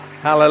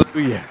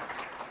Hallelujah.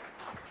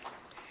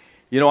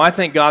 You know, I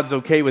think God's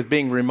okay with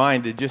being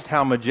reminded just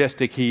how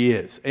majestic He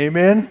is.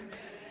 Amen?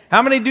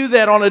 How many do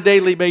that on a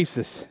daily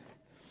basis?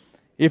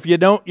 If you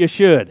don't, you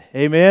should.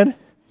 Amen?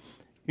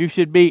 You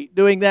should be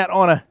doing that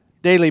on a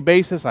daily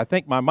basis. I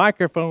think my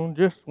microphone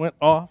just went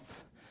off.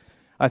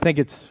 I think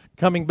it's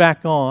coming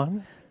back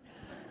on.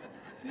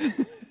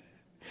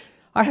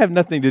 I have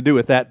nothing to do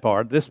with that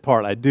part. This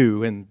part I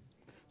do, and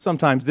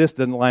sometimes this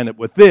doesn't line up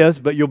with this,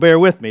 but you'll bear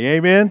with me.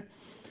 Amen?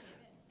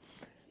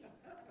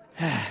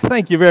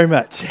 Thank you very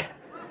much.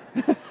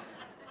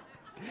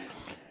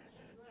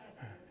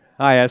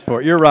 I asked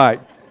for it. You're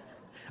right.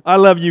 I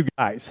love you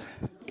guys.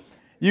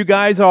 You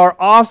guys are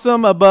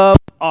awesome above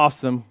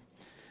awesome.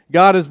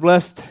 God has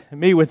blessed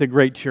me with a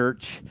great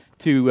church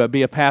to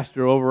be a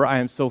pastor over. I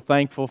am so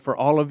thankful for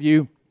all of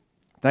you.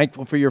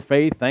 Thankful for your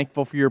faith.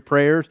 Thankful for your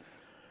prayers.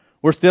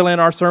 We're still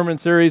in our sermon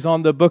series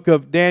on the book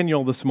of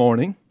Daniel this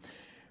morning,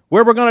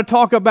 where we're going to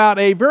talk about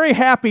a very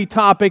happy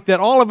topic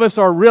that all of us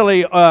are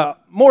really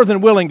more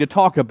than willing to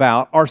talk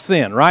about, our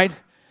sin, right?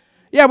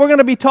 Yeah, we're going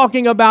to be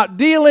talking about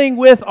dealing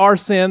with our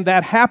sin,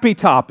 that happy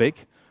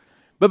topic.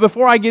 But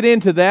before I get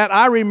into that,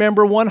 I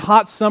remember one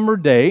hot summer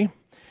day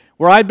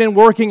where I'd been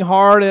working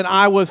hard and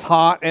I was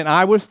hot and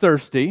I was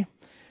thirsty.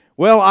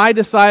 Well, I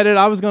decided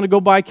I was going to go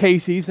by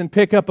Casey's and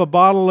pick up a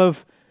bottle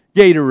of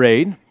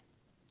Gatorade.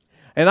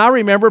 And I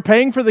remember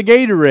paying for the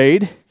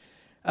Gatorade,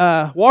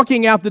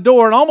 walking out the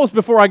door, and almost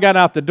before I got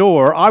out the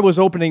door, I was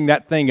opening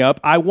that thing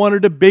up. I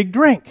wanted a big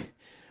drink.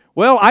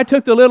 Well, I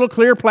took the little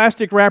clear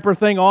plastic wrapper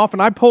thing off,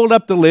 and I pulled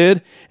up the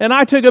lid, and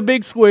I took a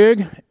big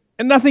swig,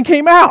 and nothing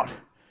came out.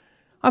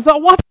 I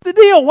thought, what's the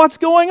deal? What's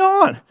going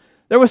on?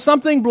 There was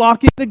something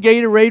blocking the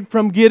Gatorade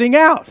from getting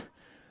out.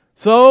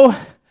 So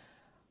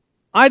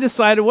I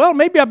decided, well,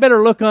 maybe I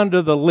better look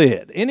under the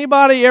lid.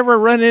 Anybody ever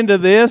run into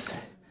this?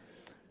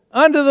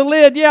 Under the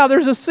lid, yeah,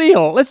 there's a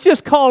seal. Let's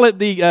just call it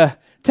the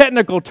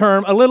technical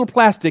term, a little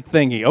plastic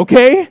thingy,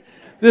 okay?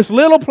 This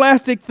little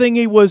plastic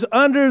thingy was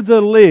under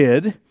the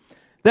lid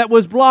that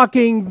was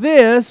blocking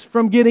this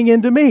from getting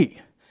into me.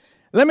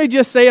 Let me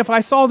just say, if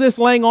I saw this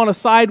laying on a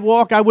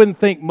sidewalk, I wouldn't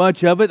think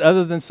much of it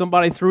other than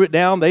somebody threw it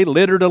down. They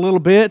littered a little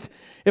bit.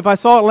 If I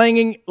saw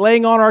it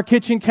laying on our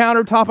kitchen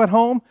countertop at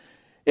home,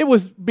 it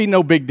would be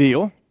no big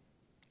deal.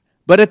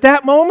 But at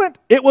that moment,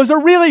 it was a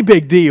really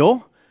big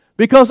deal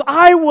because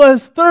I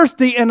was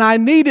thirsty and I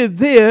needed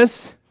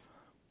this,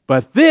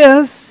 but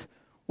this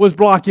was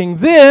blocking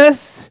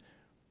this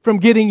from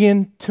getting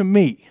into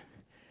me.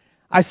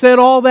 I said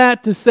all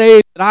that to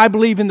say that I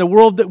believe in the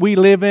world that we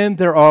live in,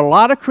 there are a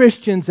lot of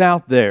Christians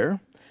out there,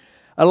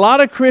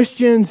 that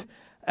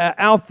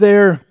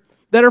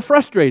are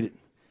frustrated.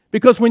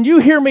 Because when you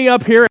hear me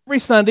up here every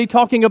Sunday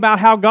talking about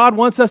how God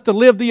wants us to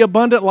live the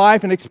abundant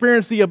life and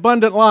experience the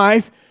abundant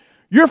life,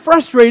 you're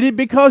frustrated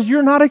because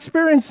you're not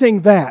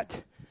experiencing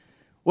that.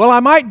 Well, I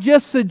might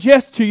just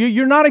suggest to you,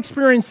 you're not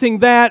experiencing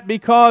that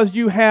because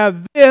you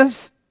have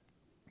this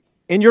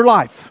in your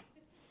life.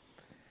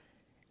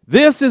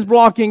 This is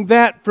blocking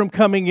that from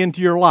coming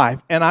into your life.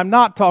 And I'm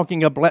not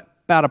talking about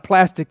a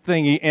plastic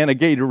thingy and a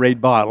Gatorade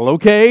bottle,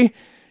 okay?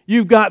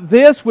 You've got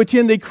this, which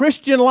in the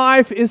Christian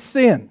life is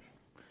sin.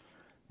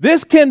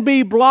 This can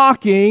be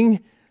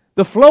blocking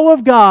the flow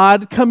of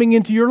God coming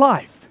into your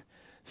life.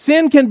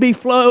 Sin can be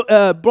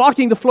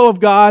blocking the flow of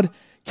God,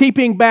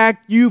 keeping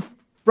back you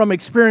from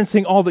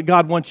experiencing all that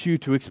God wants you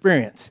to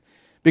experience.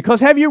 Because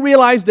have you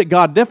realized that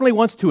God definitely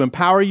wants to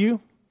empower you?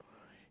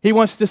 He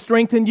wants to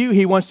strengthen you.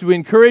 He wants to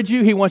encourage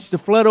you. He wants to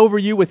flood over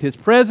you with His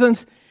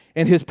presence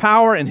and His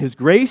power and His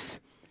grace.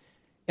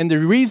 And the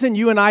reason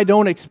you and I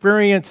don't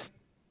experience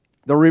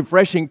the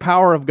refreshing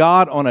power of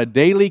God on a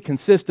daily,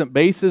 consistent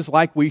basis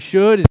like we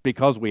should is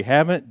because we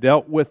haven't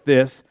dealt with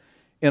this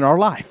in our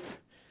life.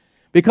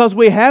 Because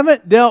we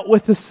haven't dealt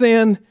with the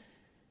sin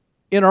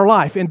in our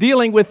life. And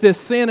dealing with this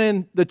sin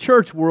in the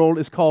church world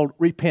is called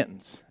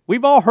repentance.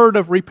 We've all heard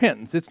of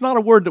repentance. It's not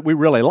a word that we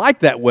really like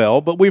that well,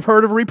 but we've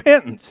heard of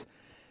repentance.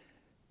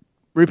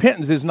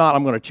 Repentance is not,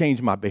 I'm going to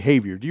change my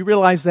behavior. Do you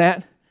realize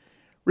that?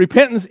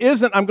 Repentance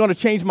isn't, I'm going to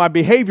change my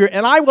behavior.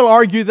 And I will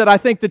argue that I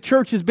think the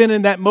church has been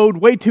in that mode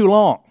way too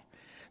long.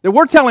 That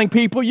we're telling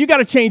people, you got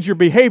to change your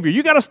behavior.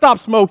 You got to stop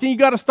smoking. You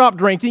got to stop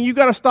drinking. You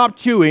got to stop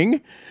chewing.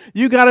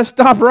 You got to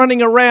stop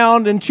running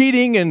around and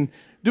cheating and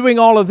doing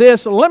all of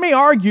this. So let me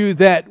argue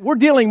that we're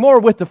dealing more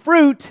with the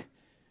fruit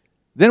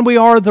than we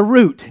are the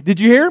root.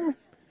 Did you hear me?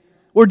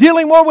 We're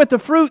dealing more with the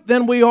fruit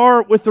than we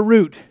are with the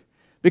root.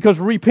 Because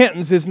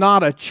repentance is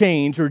not a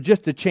change or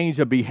just a change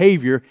of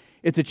behavior.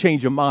 It's a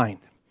change of mind.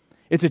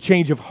 It's a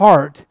change of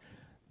heart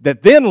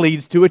that then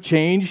leads to a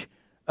change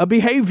of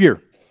behavior.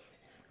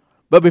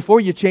 But before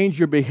you change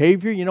your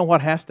behavior, you know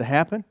what has to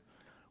happen?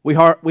 We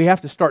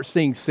have to start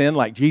seeing sin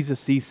like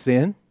Jesus sees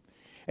sin.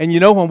 And you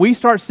know, when we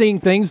start seeing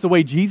things the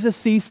way Jesus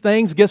sees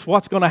things, guess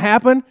what's going to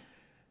happen?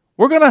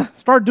 We're going to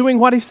start doing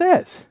what He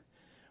says.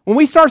 When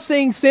we start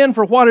seeing sin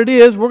for what it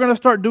is, we're going to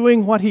start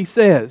doing what He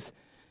says.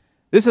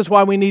 This is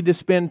why we need to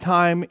spend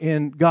time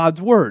in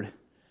God's Word.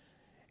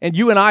 And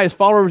you and I, as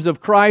followers of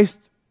Christ,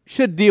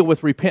 should deal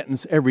with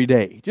repentance every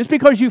day. Just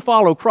because you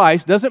follow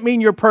Christ doesn't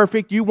mean you're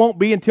perfect. You won't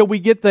be until we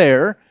get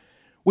there.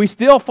 We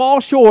still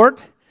fall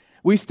short.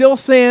 We still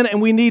sin,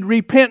 and we need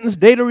repentance,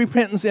 daily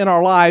repentance in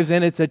our lives,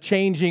 and it's a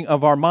changing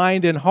of our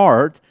mind and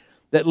heart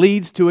that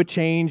leads to a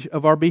change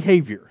of our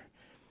behavior.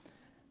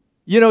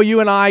 You know, you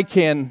and I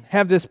can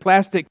have this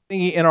plastic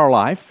thingy in our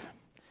life,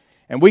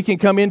 and we can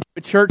come into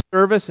a church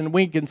service and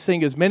we can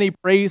sing as many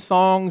praise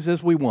songs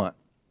as we want.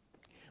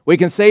 We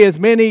can say as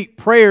many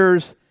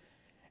prayers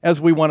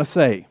as we want to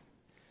say.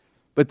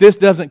 But this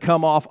doesn't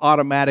come off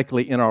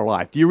automatically in our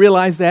life. Do you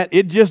realize that?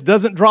 It just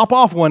doesn't drop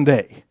off one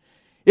day.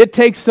 It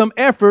takes some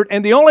effort,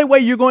 and the only way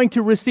you're going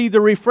to receive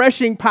the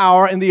refreshing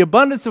power and the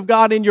abundance of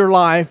God in your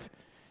life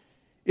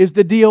is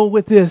to deal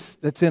with this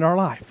that's in our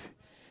life.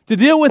 To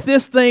deal with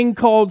this thing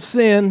called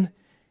sin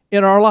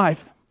in our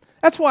life.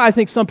 That's why I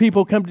think some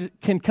people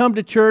can come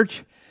to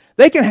church.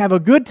 They can have a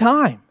good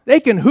time. They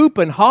can hoop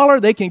and holler.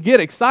 They can get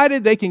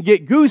excited. They can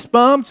get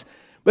goosebumps.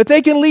 But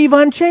they can leave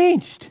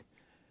unchanged.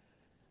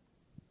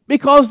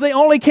 Because they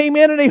only came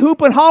in and they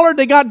hoop and hollered.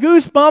 They got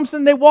goosebumps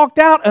and they walked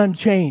out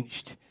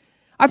unchanged.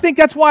 I think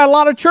that's why a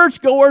lot of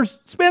churchgoers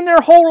spend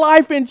their whole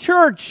life in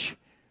church,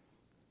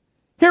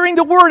 hearing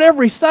the word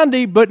every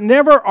Sunday, but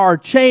never are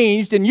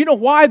changed. And you know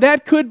why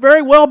that could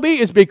very well be?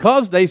 Is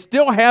because they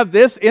still have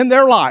this in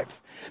their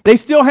life. They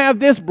still have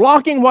this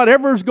blocking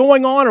whatever's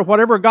going on or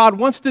whatever God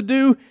wants to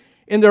do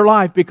in their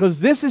life, because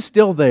this is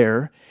still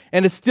there,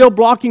 and it's still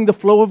blocking the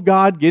flow of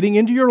God getting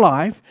into your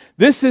life.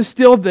 This is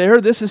still there.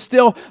 This is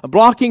still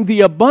blocking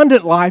the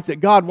abundant life that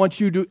God wants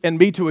you to, and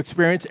me to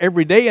experience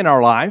every day in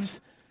our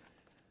lives.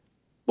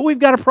 But we've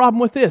got a problem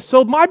with this.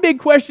 So my big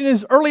question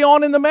is, early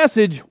on in the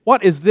message,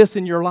 what is this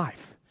in your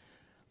life?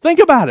 Think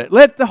about it.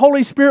 Let the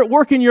Holy Spirit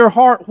work in your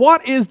heart.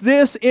 What is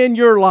this in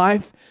your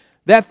life,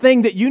 that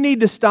thing that you need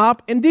to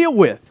stop and deal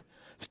with?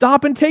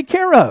 Stop and take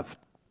care of.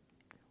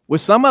 With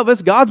some of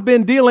us, God's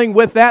been dealing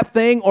with that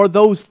thing or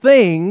those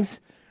things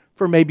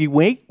for maybe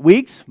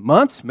weeks,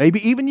 months,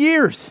 maybe even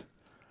years.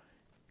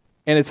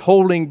 And it's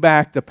holding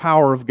back the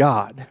power of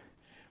God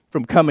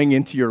from coming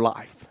into your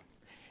life.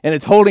 And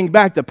it's holding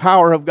back the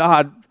power of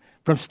God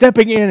from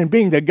stepping in and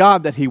being the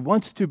God that He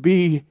wants to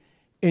be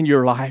in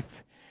your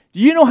life. Do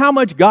you know how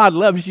much God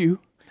loves you?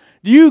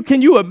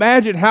 Can you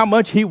imagine how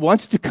much He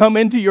wants to come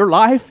into your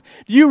life?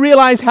 Do you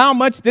realize how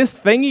much this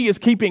thingy is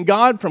keeping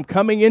God from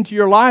coming into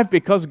your life?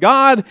 Because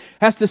God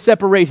has to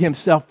separate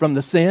Himself from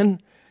the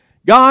sin.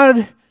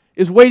 God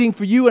is waiting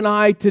for you and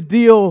I to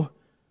deal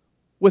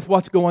with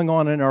what's going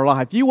on in our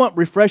life. You want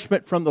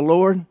refreshment from the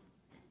Lord?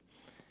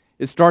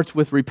 It starts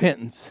with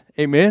repentance.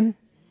 Amen?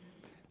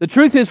 The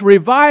truth is,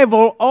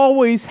 revival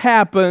always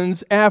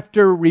happens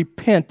after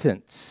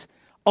repentance.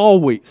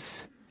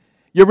 Always.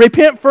 You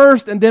repent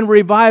first and then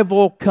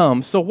revival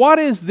comes. So what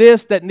is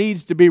this that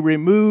needs to be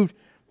removed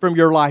from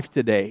your life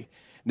today?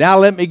 Now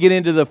let me get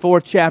into the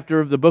 4th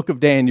chapter of the book of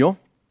Daniel.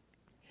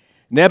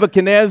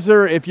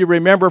 Nebuchadnezzar, if you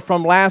remember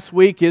from last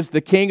week, is the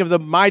king of the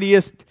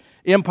mightiest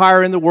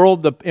empire in the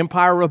world, the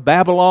empire of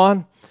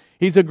Babylon.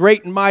 He's a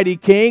great and mighty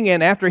king,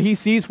 and after he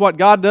sees what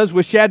God does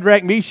with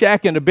Shadrach,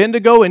 Meshach, and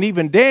Abednego, and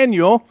even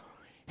Daniel,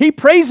 he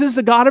praises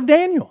the God of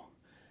Daniel.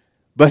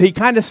 But he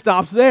kind of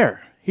stops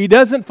there. He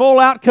doesn't full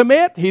out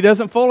commit. He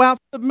doesn't full out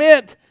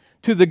submit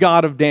to the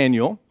God of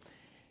Daniel.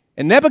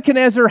 And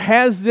Nebuchadnezzar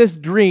has this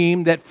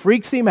dream that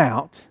freaks him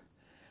out.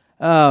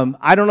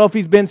 I don't know if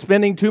he's been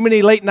spending too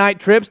many late night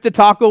trips to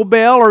Taco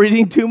Bell or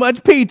eating too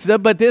much pizza,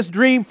 but this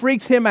dream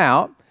freaks him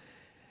out.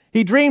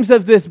 He dreams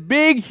of this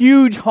big,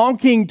 huge,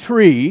 honking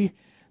tree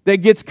that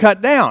gets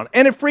cut down,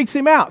 and it freaks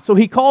him out. So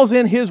he calls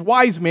in his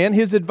wise men,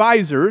 his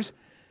advisors.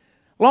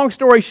 Long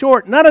story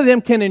short, none of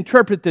them can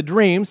interpret the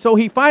dream, so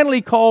he finally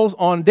calls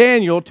on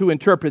Daniel to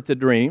interpret the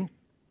dream.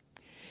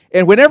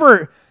 And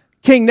whenever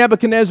King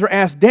Nebuchadnezzar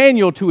asks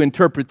Daniel to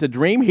interpret the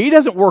dream, he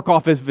doesn't work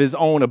off of his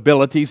own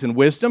abilities and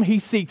wisdom. He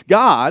seeks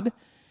God,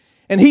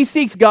 and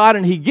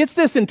he gets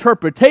this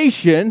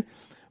interpretation,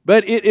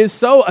 but it is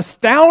so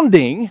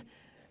astounding,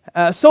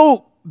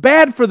 so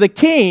bad for the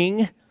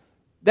king,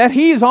 that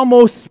he is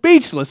almost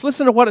speechless.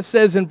 Listen to what it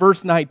says in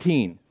verse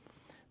 19.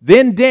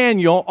 Then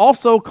Daniel,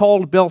 also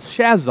called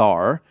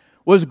Belshazzar,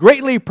 was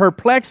greatly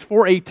perplexed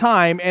for a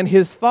time, and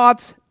his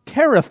thoughts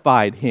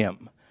terrified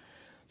him.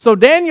 So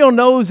Daniel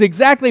knows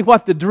exactly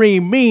what the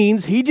dream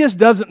means. He just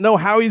doesn't know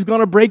how he's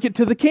going to break it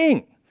to the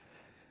king.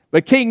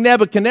 But King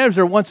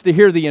Nebuchadnezzar wants to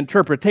hear the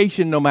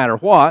interpretation no matter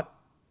what.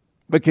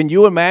 But can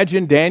you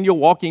imagine Daniel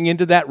walking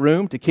into that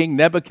room to King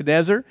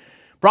Nebuchadnezzar,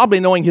 probably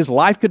knowing his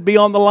life could be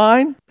on the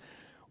line?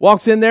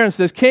 Walks in there and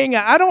says, King,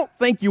 I don't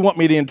think you want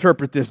me to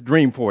interpret this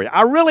dream for you.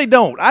 I really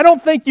don't. I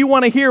don't think you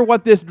want to hear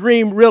what this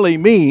dream really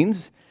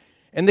means.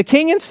 And the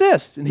king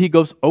insists. And he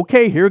goes,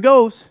 okay, here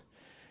goes.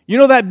 You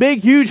know that big,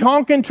 huge,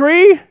 honking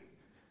tree?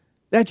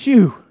 That's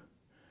you.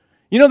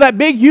 You know that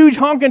big, huge,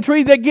 honking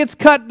tree that gets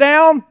cut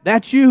down?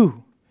 That's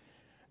you.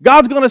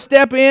 God's going to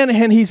step in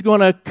and He's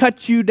going to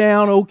cut you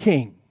down, O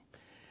king.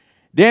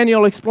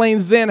 Daniel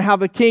explains then how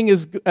the king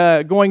is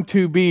going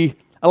to be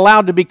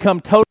allowed to become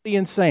totally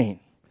insane.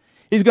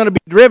 He's going to be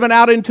driven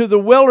out into the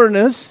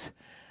wilderness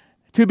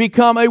to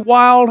become a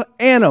wild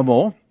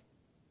animal.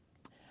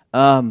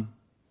 Then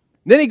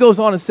he goes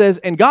on and says,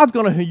 and God's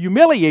going to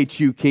humiliate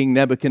you, King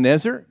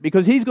Nebuchadnezzar,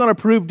 because he's going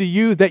to prove to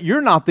you that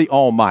you're not the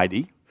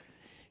Almighty.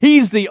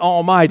 He's the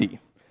Almighty.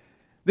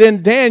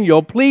 Then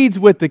Daniel pleads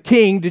with the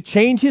king to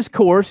change his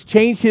course,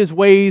 change his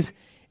ways,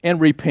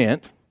 and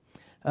repent.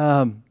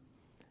 Daniel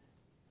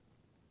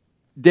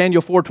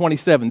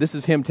 4:27, this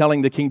is him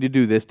telling the king to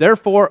do this.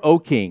 Therefore, O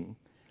king,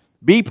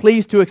 be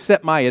pleased to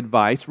accept my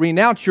advice,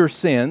 renounce your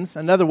sins.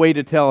 Another way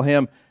to tell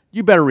him,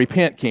 you better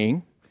repent,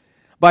 king,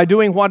 by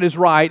doing what is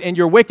right, and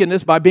your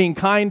wickedness by being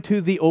kind to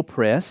the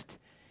oppressed.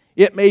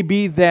 It may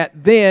be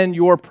that then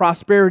your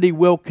prosperity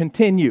will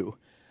continue.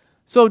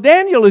 So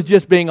Daniel is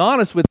just being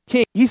honest with the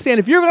king. He's saying,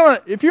 if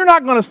you're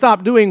not going to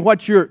stop doing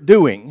what you're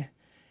doing,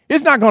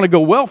 it's not going to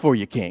go well for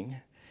you, king.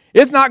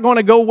 It's not going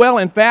to go well.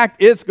 In fact,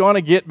 it's going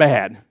to get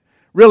bad,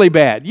 really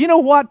bad. You know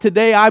what?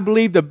 Today, I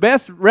believe the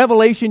best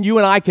revelation you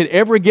and I could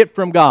ever get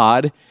from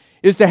God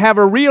is to have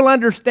a real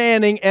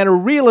understanding and a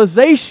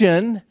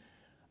realization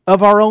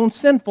of our own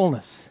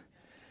sinfulness.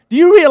 Do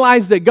you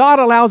realize that God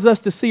allows us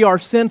to see our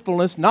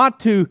sinfulness not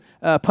to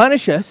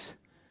punish us,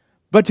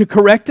 but to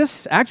correct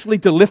us, actually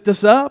to lift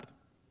us up?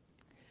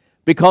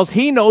 Because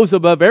He knows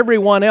above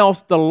everyone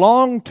else the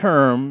long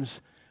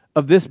terms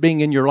of this being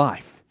in your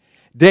life.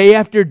 Day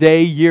after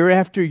day, year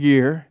after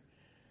year,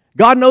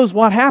 God knows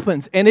what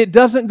happens, and it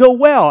doesn't go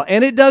well,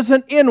 and it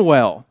doesn't end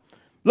well.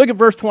 Look at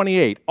verse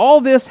 28.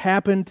 All this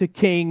happened to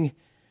King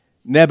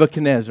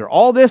Nebuchadnezzar.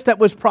 All this that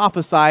was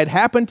prophesied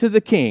happened to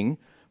the king.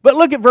 But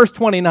look at verse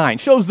 29.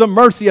 Shows the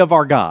mercy of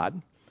our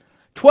God.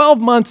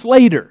 12 months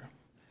later,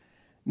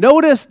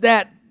 notice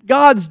that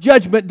God's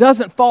judgment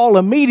doesn't fall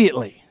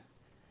immediately.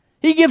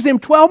 He gives him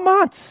 12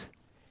 months.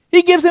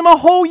 He gives him a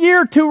whole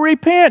year to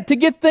repent, to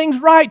get things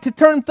right, to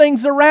turn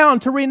things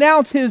around, to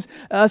renounce his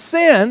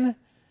sin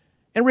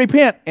and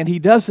repent. And he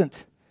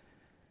doesn't.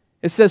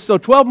 It says, so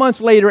 12 months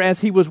later,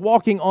 as he was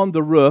walking on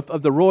the roof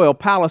of the royal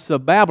palace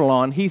of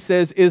Babylon, he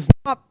says, Is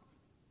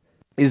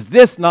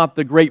this not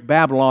the great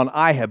Babylon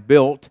I have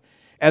built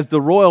as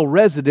the royal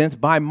residence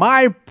by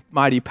my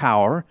mighty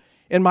power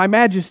and my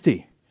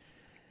majesty?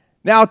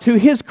 Now, to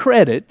his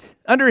credit,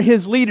 under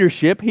his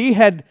leadership, he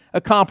had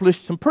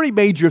accomplished some pretty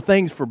major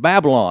things for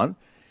Babylon.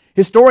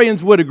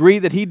 Historians would agree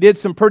that he did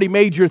some pretty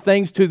major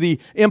things to the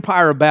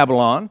empire of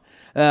Babylon.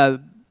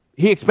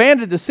 He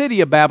expanded the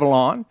city of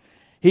Babylon.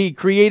 He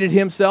created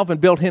himself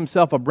and built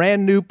himself a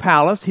brand new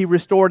palace. He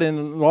restored and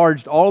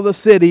enlarged all the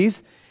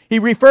cities. He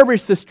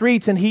refurbished the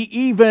streets, and he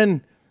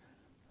even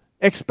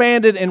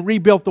expanded and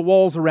rebuilt the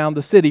walls around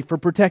the city for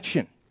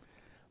protection.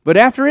 But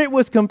after it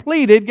was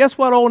completed, guess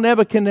what old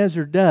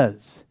Nebuchadnezzar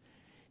does?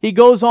 He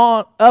goes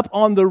up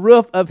on the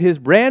roof of his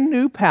brand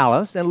new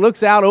palace and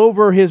looks out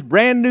over his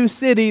brand new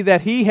city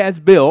that he has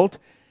built.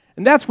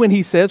 And that's when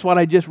he says what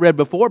I just read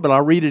before, but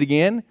I'll read it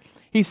again.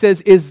 He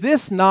says, Is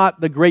this not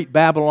the great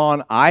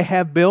Babylon I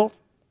have built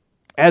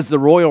as the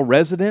royal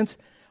residence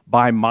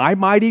by my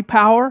mighty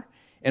power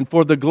and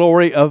for the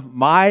glory of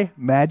my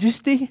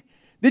majesty?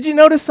 Did you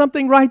notice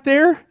something right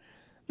there?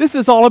 This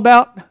is all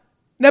about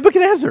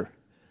Nebuchadnezzar.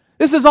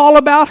 This is all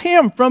about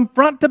him from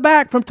front to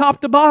back, from top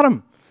to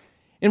bottom.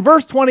 In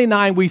verse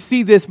 29, we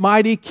see this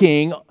mighty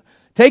king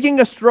taking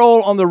a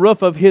stroll on the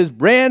roof of his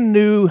brand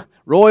new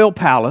royal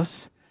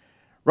palace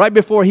right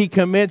before he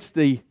commits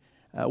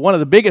one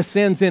of the biggest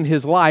sins in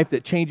his life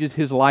that changes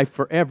his life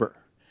forever.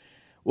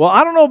 Well,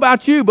 I don't know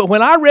about you, but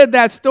when I read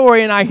that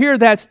story and I hear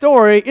that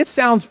story, it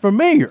sounds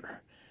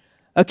familiar.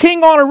 A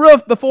king on a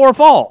roof before a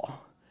fall.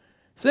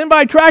 Is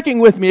anybody tracking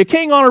with me? A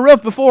king on a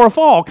roof before a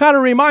fall. Kind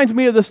of reminds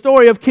me of the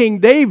story of King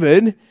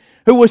David,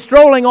 who was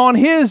strolling on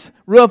his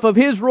roof of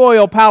his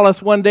royal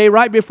palace one day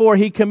right before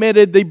he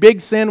committed the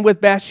big sin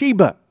with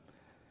Bathsheba.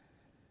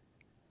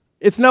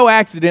 It's no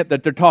accident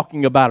that they're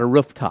talking about a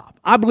rooftop.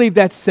 I believe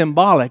that's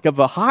symbolic of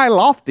a high,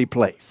 lofty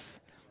place.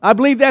 I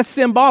believe that's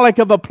symbolic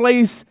of a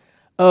place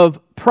of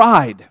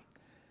pride.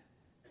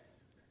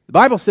 The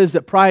Bible says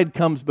that pride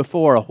comes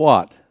before a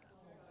what?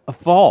 A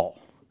fall.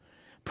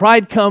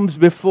 Pride comes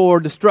before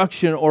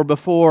destruction or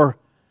before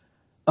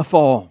a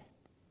fall.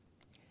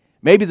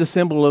 Maybe the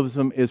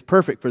symbolism is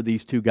perfect for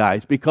these two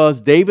guys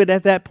because David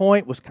at that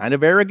point was kind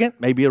of arrogant,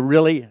 maybe a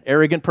really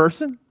arrogant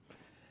person.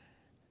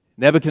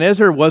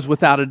 Nebuchadnezzar was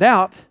without a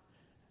doubt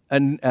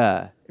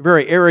a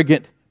very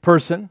arrogant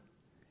person.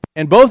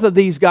 And both of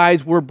these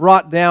guys were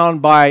brought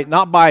down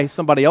not by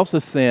somebody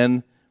else's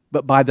sin,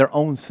 but by their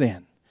own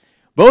sin.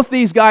 Both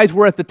these guys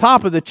were at the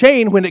top of the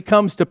chain when it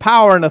comes to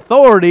power and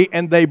authority,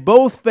 and they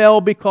both fell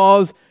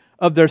because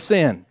of their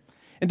sin.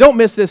 And don't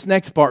miss this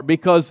next part,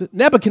 because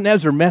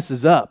Nebuchadnezzar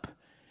messes up,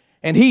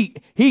 and he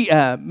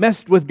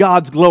messed with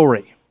God's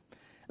glory.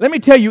 Let me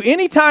tell you,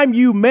 anytime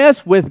you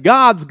mess with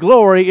God's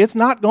glory, it's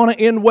not going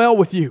to end well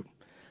with you.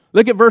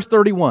 Look at verse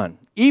 31.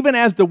 Even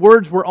as the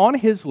words were on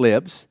his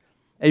lips,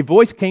 a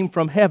voice came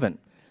from heaven.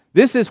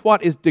 This is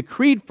what is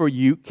decreed for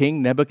you,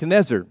 King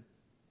Nebuchadnezzar.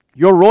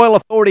 Your royal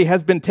authority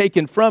has been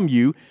taken from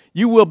you.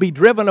 You will be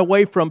driven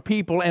away from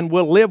people and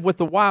will live with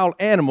the wild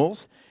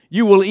animals.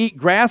 You will eat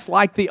grass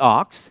like the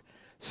ox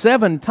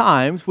 7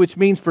 times, which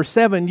means for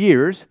 7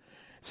 years.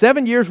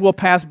 7 years will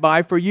pass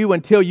by for you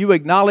until you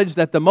acknowledge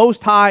that the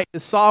Most High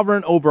is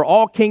sovereign over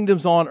all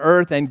kingdoms on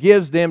earth and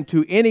gives them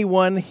to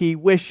anyone He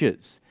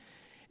wishes.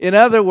 In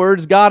other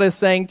words, God is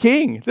saying,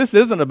 King, this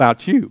isn't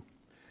about you.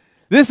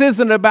 This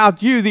isn't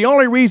about you. The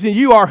only reason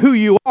you are who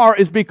you are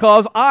is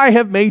because I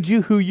have made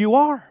you who you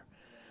are.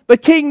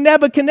 But King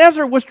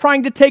Nebuchadnezzar was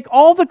trying to take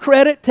all the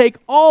credit, take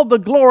all the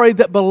glory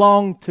that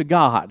belonged to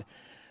God.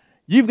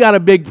 You've got a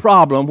big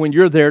problem when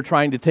you're there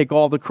trying to take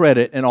all the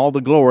credit and all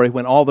the glory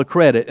when all the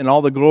credit and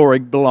all the glory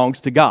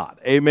belongs to God.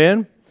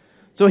 Amen?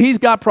 So he's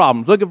got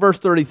problems. Look at verse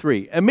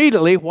 33.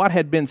 Immediately, what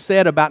had been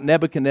said about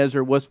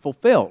Nebuchadnezzar was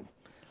fulfilled.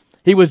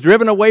 He was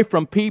driven away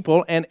from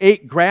people and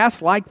ate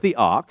grass like the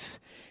ox.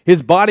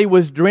 His body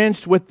was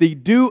drenched with the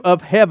dew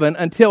of heaven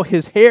until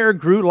his hair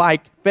grew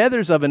like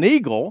feathers of an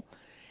eagle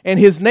and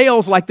his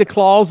nails like the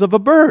claws of a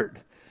bird.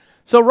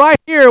 So right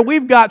here,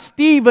 we've got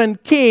Stephen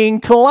King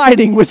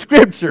colliding with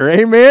Scripture.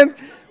 Amen?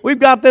 We've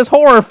got this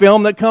horror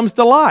film that comes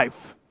to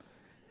life.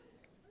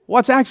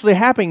 What's actually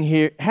happening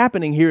here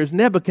is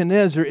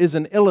Nebuchadnezzar is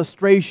an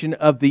illustration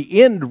of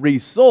the end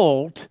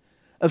result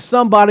of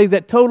somebody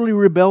that totally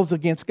rebels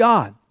against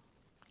God.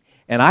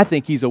 And I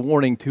think he's a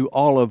warning to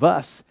all of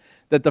us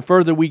that the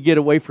further we get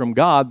away from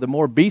God, the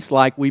more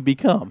beast-like we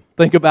become.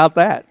 Think about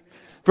that.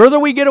 Further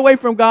we get away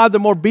from God, the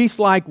more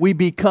beast-like we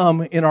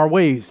become in our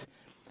ways.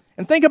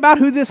 And think about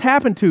who this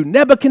happened to.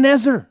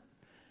 Nebuchadnezzar,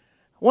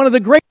 one of the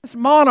greatest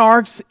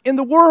monarchs in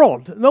the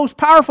world, the most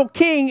powerful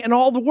king in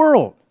all the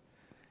world.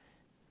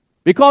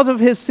 Because of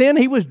his sin,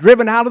 he was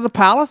driven out of the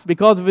palace.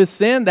 Because of his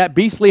sin, that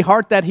beastly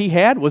heart that he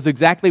had was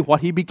exactly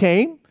what he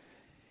became.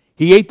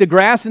 He ate the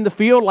grass in the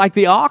field like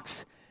the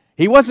ox.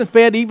 He wasn't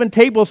fed even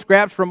table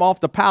scraps from off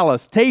the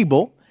palace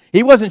table.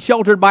 He wasn't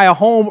sheltered by a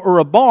home or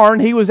a barn.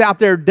 He was out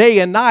there day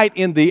and night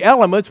in the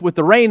elements with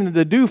the rain and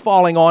the dew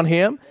falling on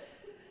him.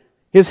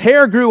 His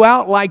hair grew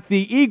out like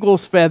the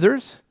eagle's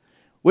feathers,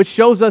 which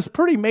shows us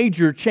pretty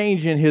major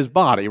change in his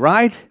body,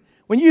 right?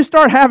 When you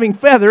start having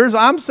feathers,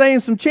 I'm saying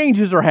some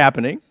changes are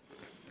happening.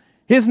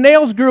 His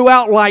nails grew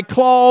out like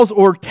claws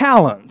or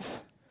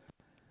talons.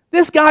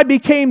 This guy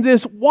became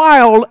this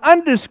wild,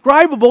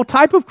 undescribable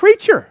type of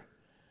creature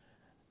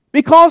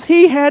because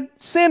he had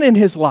sin in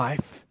his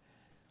life.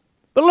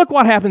 But look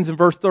what happens in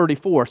verse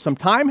 34. Some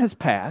time has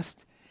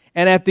passed,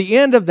 and at the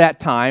end of that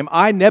time,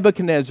 I,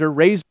 Nebuchadnezzar,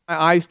 raised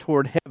my eyes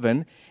toward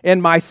heaven,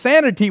 and my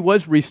sanity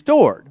was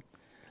restored.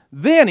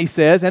 Then, he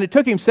says, and it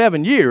took him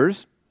 7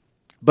 years,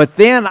 but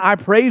then I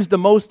praised the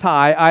Most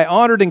High. I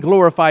honored and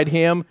glorified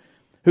Him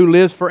who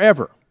lives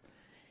forever.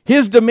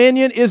 His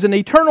dominion is an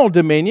eternal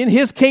dominion.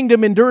 His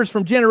kingdom endures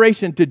from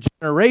generation to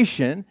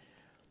generation.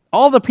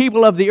 All the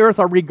people of the earth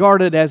are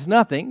regarded as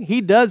nothing. He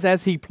does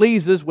as He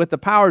pleases with the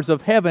powers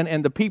of heaven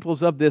and the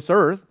peoples of this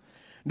earth.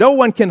 No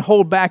one can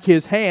hold back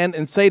His hand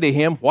and say to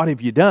Him, "What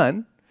have you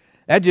done?"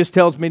 That just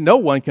tells me no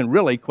one can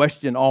really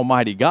question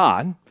Almighty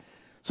God.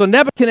 So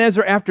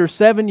Nebuchadnezzar, after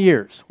 7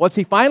 years, what's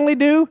he finally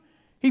do?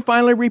 He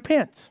finally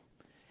repents.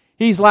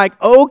 He's like,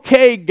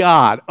 okay,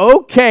 God,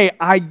 okay,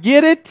 I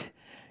get it.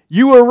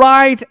 You were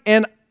right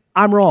and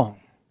I'm wrong.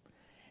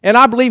 And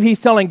I believe he's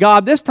telling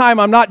God, this time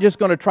I'm not just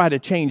going to try to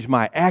change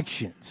my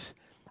actions.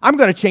 I'm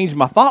going to change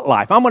my thought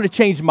life. I'm going to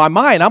change my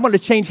mind. I'm going to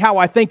change how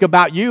I think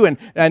about you and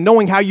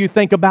knowing how you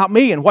think about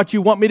me and what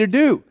you want me to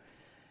do.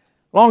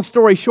 Long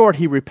story short,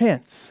 he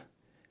repents.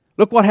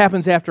 Look what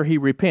happens after he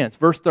repents.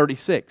 Verse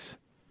 36.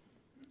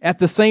 At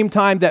the same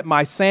time that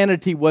my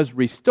sanity was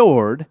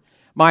restored,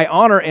 my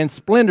honor and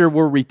splendor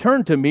were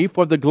returned to me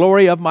for the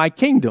glory of my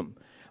kingdom.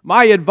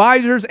 My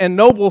advisors and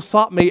nobles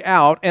sought me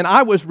out, and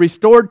I was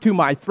restored to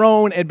my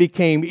throne and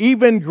became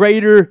even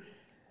greater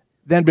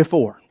than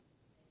before.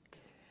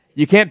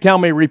 You can't tell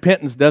me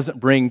repentance doesn't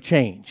bring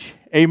change.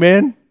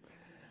 Amen?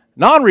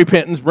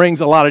 Non-repentance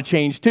brings a lot of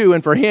change too,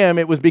 and for him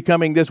it was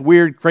becoming this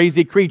weird,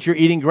 crazy creature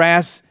eating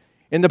grass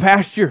in the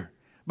pasture.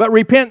 But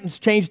repentance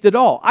changed it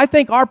all. I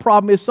think our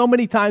problem is so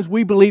many times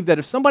we believe that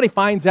if somebody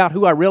finds out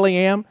who I really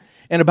am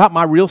and about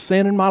my real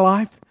sin in my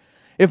life,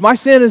 if my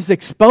sin is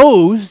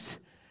exposed,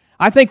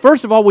 I think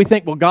first of all we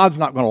think, well, God's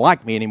not going to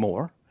like me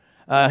anymore.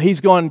 He's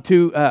going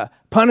to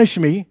punish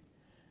me.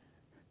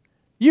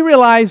 You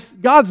realize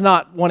God's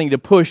not wanting to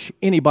push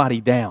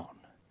anybody down.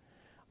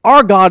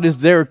 Our God is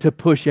there to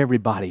push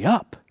everybody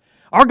up.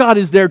 Our God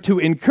is there to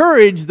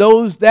encourage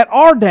those that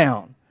are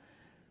down.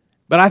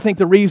 But I think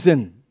the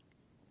reason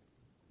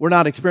we're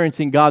not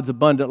experiencing God's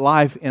abundant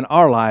life in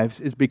our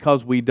lives is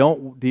because we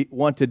don't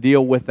want to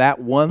deal with that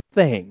one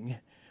thing,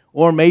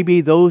 or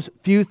maybe those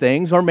few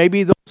things, or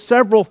maybe those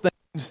several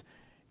things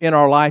in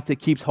our life that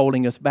keeps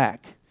holding us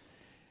back.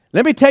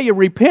 Let me tell you,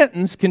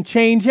 repentance can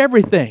change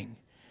everything.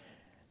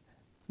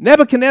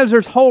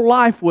 Nebuchadnezzar's whole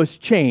life was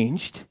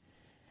changed.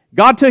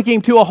 God took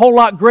him to a whole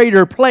lot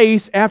greater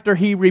place after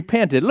he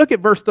repented. Look at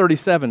verse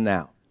 37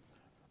 now.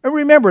 And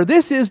remember,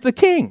 this is the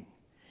king.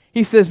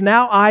 He says,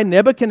 now I,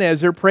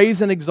 Nebuchadnezzar, praise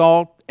and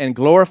exalt and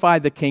glorify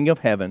the King of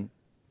heaven,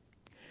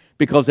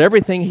 because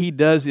everything he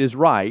does is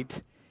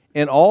right,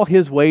 and all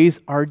his ways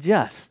are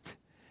just.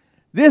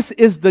 This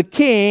is the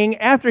king,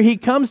 after he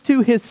comes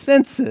to his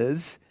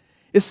senses,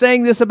 is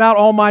saying this about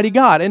Almighty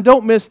God. And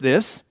don't miss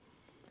this.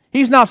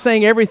 He's not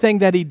saying everything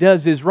that he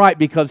does is right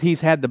because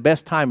he's had the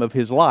best time of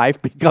his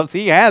life, because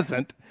he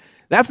hasn't.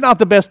 That's not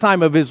the best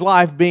time of his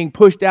life, being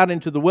pushed out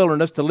into the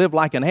wilderness to live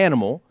like an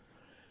animal.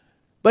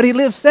 But he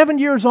lives 7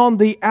 years on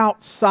the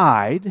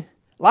outside,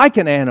 like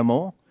an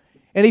animal,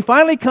 and he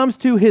finally comes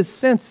to his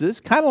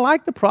senses, kind of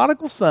like the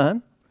prodigal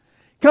son,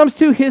 comes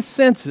to his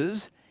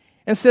senses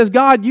and says,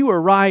 God, you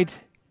are right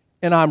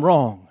and I'm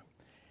wrong.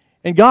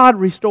 And God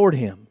restored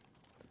him.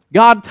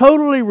 God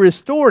totally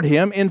restored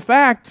him. In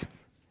fact,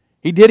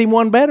 he did him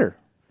one better.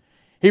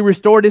 He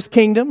restored his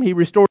kingdom. He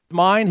restored his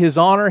mind, his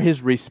honor,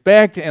 his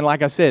respect. And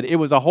like I said, it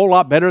was a whole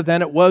lot better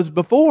than it was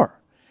before.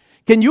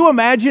 Can you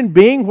imagine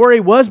being where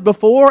he was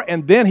before,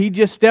 and then he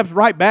just steps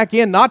right back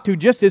in, not to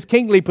just his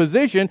kingly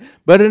position,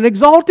 but an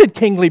exalted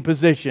kingly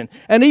position,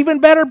 an even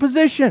better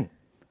position?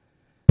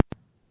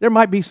 There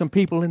might be some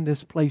people in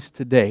this place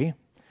today.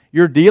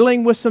 You're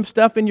dealing with some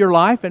stuff in your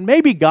life, and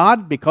maybe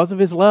God, because of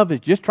his love, is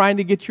just trying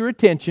to get your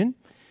attention.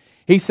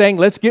 He's saying,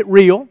 let's get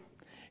real.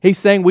 He's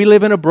saying, we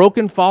live in a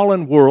broken,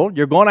 fallen world.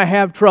 You're going to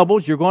have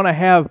troubles. You're going to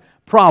have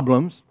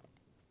problems.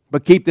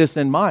 But keep this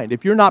in mind.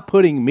 If you're not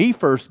putting me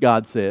first,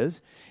 God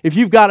says, if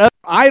you've got other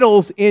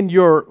idols in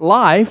your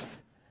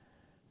life,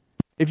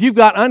 if you've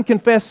got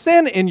unconfessed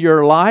sin in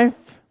your life,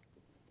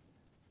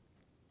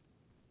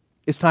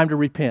 it's time to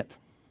repent.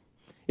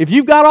 If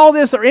you've got all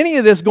this or any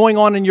of this going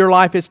on in your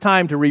life, it's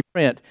time to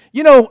repent.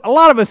 You know, a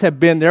lot of us have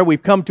been there.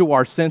 We've come to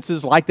our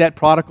senses like that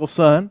prodigal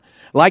son,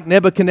 like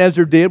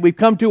Nebuchadnezzar did. We've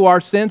come to our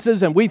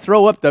senses and we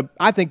throw up the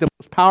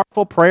most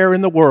powerful prayer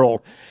in the world.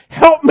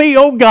 Help me,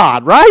 oh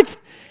God, right?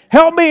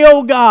 Help me,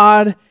 oh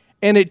God.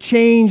 And it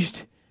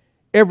changed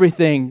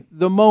everything.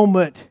 The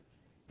moment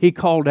he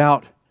called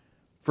out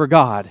for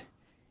God,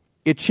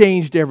 it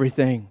changed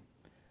everything.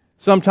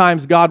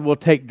 Sometimes God will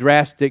take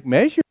drastic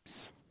measures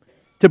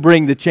to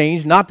bring the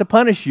change, not to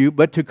punish you,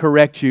 but to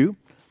correct you.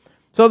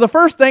 So the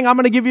first thing, I'm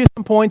going to give you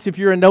some points if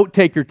you're a note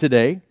taker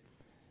today.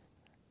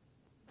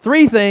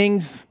 3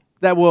 things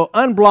that will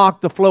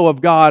unblock the flow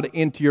of God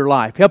into your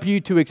life, help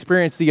you to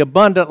experience the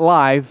abundant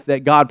life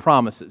that God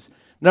promises.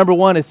 Number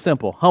 1 is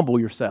simple: humble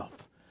yourself.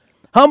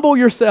 Humble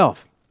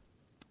yourself.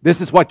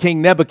 This is what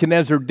King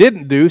Nebuchadnezzar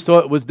didn't do, so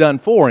it was done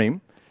for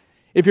him.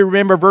 If you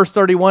remember verse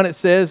 31, it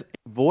says,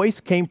 a voice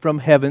came from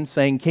heaven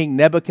saying, King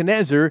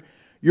Nebuchadnezzar,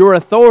 your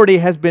authority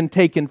has been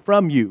taken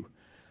from you.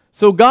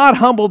 So God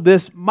humbled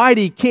this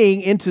mighty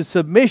king into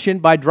submission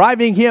by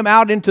driving him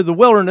out into the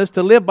wilderness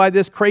to live by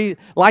this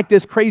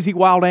crazy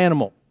wild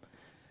animal.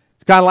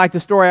 It's kind of like the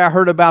story I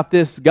heard about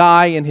this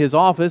guy in his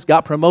office,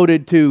 got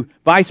promoted to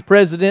vice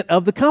president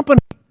of the company.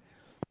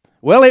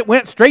 Well, it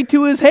went straight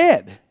to his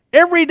head.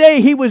 Every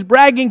day he was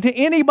bragging to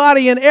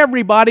anybody and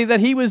everybody that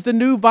he was the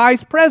new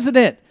vice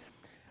president.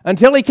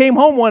 Until he came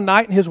home one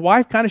night and his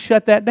wife kind of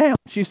shut that down.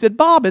 She said,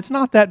 Bob, it's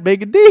not that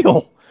big a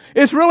deal.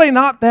 It's really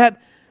not that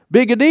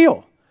big a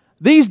deal.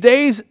 These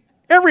days,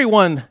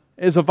 everyone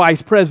is a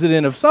vice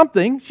president of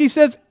something. She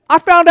says, I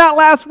found out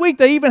last week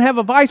they even have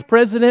a vice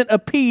president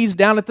of peas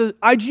down at the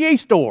IGA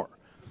store.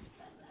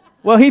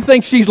 Well, he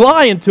thinks she's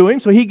lying to him,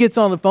 so he gets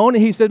on the phone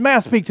and he said, may I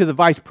speak to the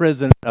vice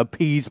president of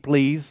peas,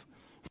 please?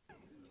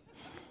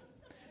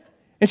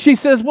 And she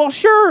says, well,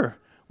 sure.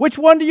 Which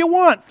one do you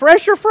want,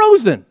 fresh or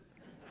frozen?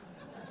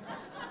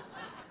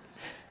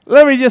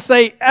 Let me just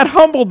say, that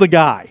humbled the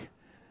guy.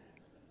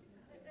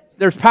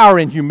 There's power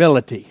in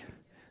humility.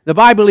 The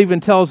Bible even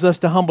tells us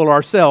to humble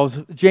ourselves.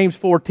 James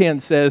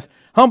 4:10 says,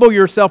 humble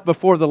yourself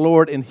before the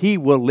Lord and He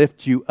will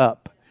lift you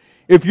up.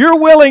 If you're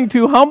willing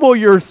to humble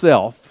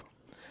yourself,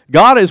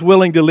 God is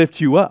willing to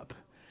lift you up.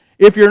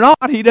 If you're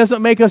not, He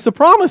doesn't make us a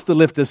promise to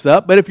lift us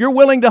up. But if you're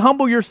willing to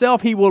humble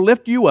yourself, He will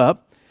lift you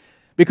up.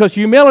 Because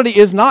humility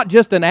is not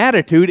just an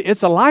attitude,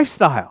 it's a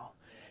lifestyle.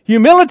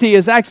 Humility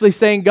is actually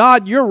saying,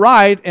 God, you're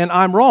right and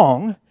I'm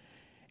wrong.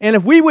 And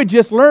if we would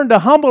just learn to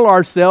humble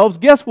ourselves,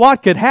 guess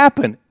what could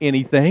happen?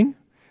 Anything.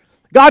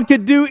 God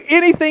could do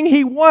anything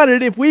He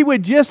wanted if we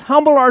would just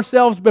humble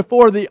ourselves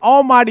before the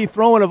almighty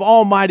throne of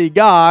Almighty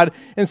God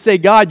and say,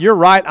 God, you're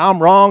right,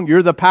 I'm wrong,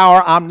 you're the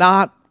power, I'm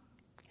not.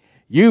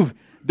 You've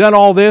done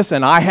all this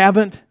and I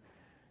haven't.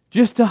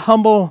 Just to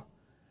humble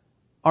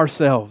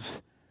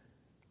ourselves.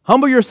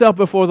 Humble yourself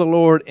before the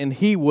Lord and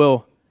He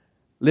will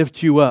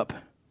lift you up.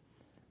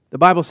 The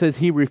Bible says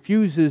He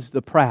refuses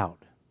the proud,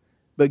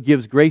 but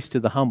gives grace to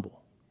the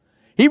humble.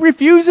 He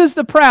refuses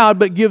the proud,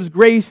 but gives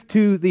grace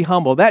to the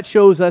humble. That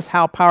shows us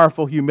how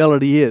powerful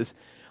humility is.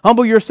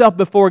 Humble yourself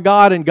before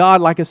God, and God,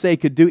 like I say,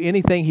 could do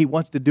anything He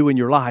wants to do in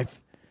your life.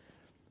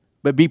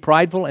 But be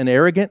prideful and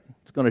arrogant,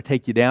 it's going to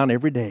take you down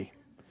every day.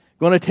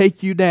 Going to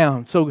take you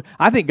down. So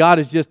I think God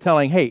is just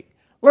telling, hey,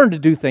 learn to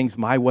do things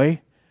my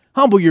way.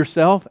 Humble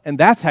yourself, and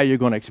that's how you're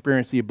going to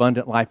experience the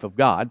abundant life of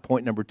God.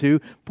 Point number 2.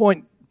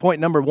 Point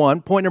number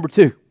 1. Point number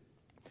 2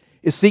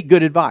 is seek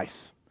good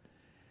advice.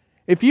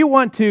 If you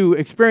want to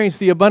experience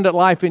the abundant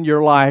life in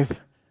your life,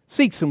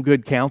 seek some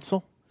good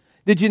counsel.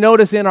 Did you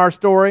notice in our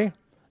story,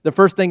 the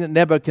first thing that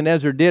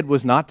Nebuchadnezzar did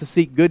was not to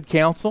seek good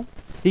counsel?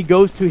 He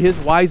goes to his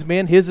wise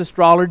men, his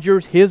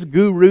astrologers, his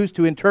gurus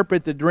to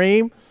interpret the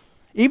dream.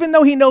 Even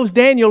though he knows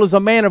Daniel is a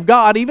man of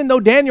God, even though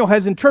Daniel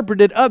has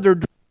interpreted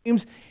other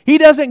dreams, he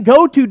doesn't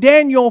go to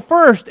Daniel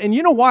first. And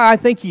you know why I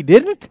think he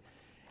didn't?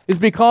 Is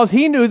because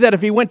he knew that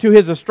if he went to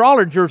his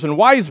astrologers and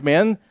wise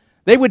men,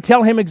 they would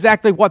tell him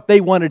exactly what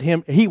he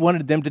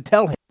wanted them to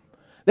tell him.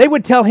 They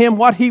would tell him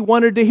what he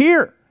wanted to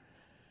hear.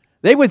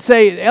 They would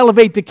say,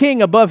 elevate the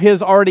king above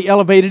his already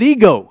elevated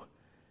ego.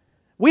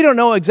 We don't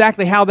know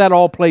exactly how that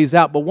all plays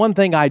out, but one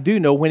thing I do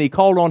know, when he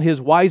called on his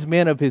wise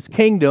men of his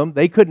kingdom,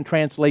 they couldn't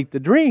translate the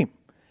dream.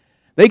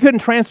 They couldn't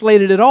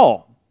translate it at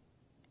all.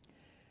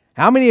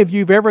 How many of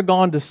you have ever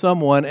gone to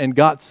someone and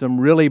got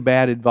some really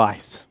bad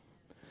advice?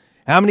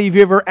 How many of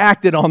you ever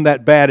acted on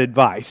that bad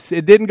advice?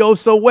 It didn't go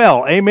so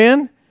well.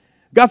 Amen?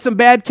 Got some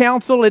bad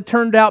counsel, it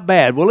turned out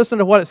bad. Well, listen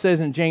to what it says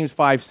in James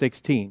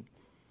 5:16.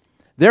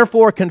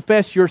 Therefore,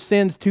 confess your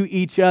sins to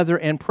each other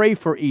and pray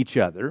for each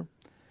other,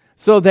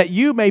 so that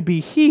you may be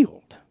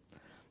healed.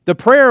 The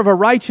prayer of a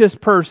righteous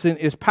person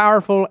is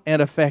powerful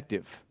and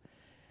effective.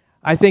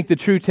 I think the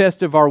true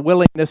test of our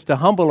willingness to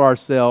humble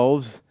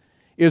ourselves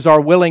is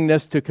our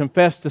willingness to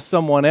confess to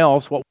someone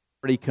else what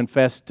we already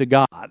confessed to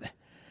God.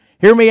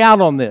 Hear me out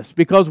on this,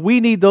 because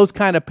we need those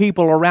kind of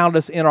people around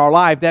us in our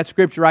life. That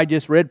scripture I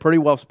just read pretty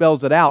well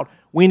spells it out.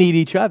 We need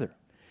each other.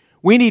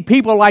 We need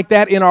people like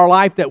that in our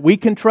life that we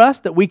can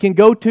trust, that we can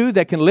go to,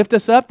 that can lift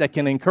us up, that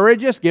can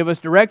encourage us, give us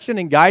direction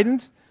and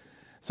guidance,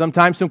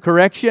 sometimes some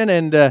correction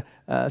and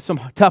some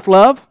tough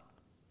love.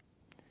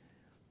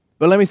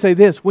 But let me say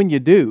this, when you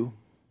do,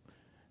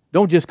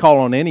 don't just call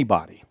on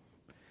anybody.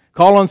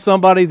 Call on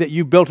somebody that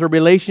you've built a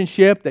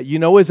relationship, that you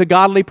know is a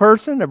godly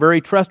person, a very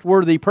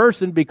trustworthy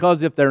person,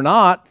 because if they're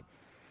not,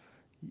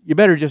 you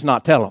better just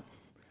not tell them,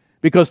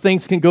 because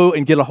things can go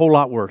and get a whole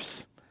lot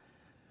worse.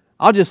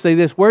 I'll just say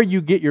this, where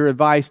you get your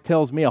advice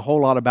tells me a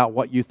whole lot about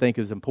what you think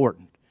is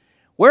important.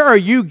 Where are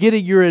you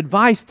getting your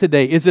advice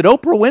today? Is it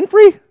Oprah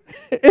Winfrey?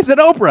 Is it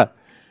Oprah?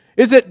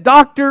 Is it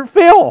Dr.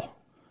 Phil?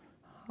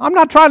 I'm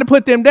not trying to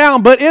put them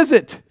down, but is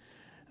it?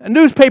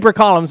 Newspaper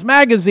columns,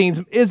 magazines,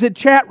 is it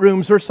chat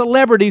rooms or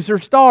celebrities or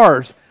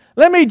stars?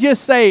 Let me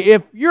just say,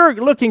 if you're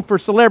looking for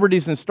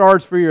celebrities and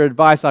stars for your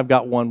advice, I've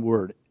got one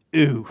word,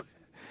 ew.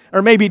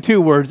 Or maybe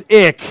two words,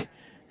 ick.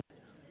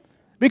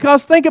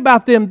 Because think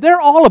about them,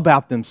 they're all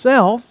about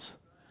themselves.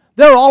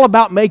 They're all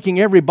about making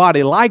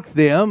everybody like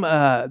them.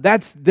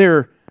 That's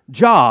their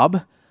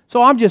job.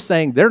 So I'm just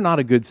saying they're not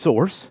a good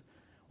source.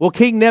 Well,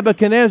 King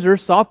Nebuchadnezzar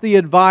sought the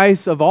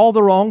advice of all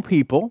the wrong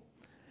people.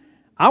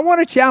 I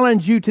want to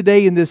challenge you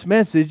today in this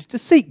message to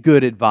seek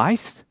good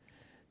advice.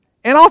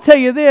 And I'll tell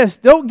you this,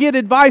 don't get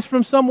advice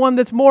from someone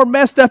that's more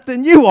messed up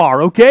than you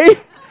are, okay?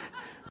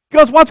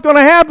 Because what's going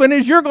to happen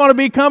is you're going to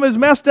become as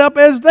messed up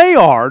as they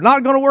are.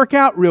 Not going to work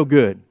out real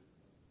good.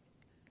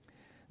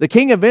 The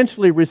king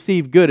eventually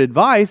received good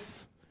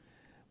advice,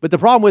 but the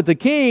problem with the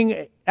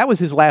king, that was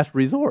his last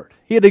resort.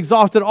 He had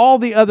exhausted all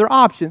the other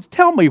options.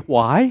 Tell me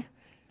why.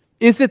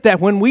 Is it that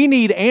when we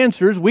need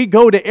answers, we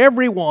go to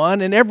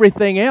everyone and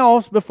everything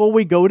else before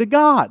we go to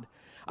God?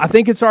 I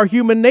think it's our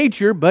human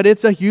nature, but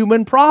it's a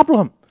human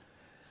problem.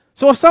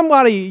 So if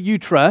somebody you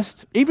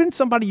trust, even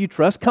somebody you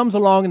trust, comes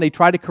along and they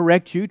try to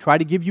correct you, try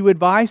to give you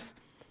advice,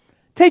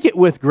 take it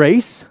with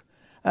grace.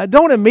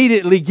 Don't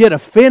immediately get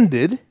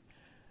offended.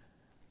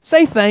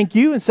 Say thank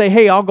you and say,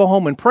 hey, I'll go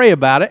home and pray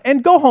about it.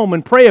 And go home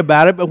and pray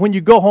about it, but when you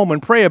go home and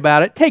pray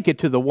about it, take it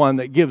to the one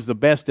that gives the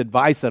best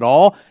advice at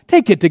all.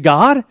 Take it to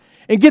God.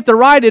 And get the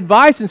right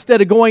advice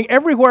instead of going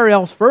everywhere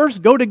else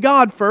first. Go to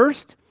God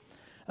first.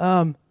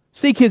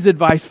 Seek His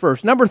advice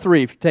first. Number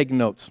 3, if you're taking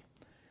notes.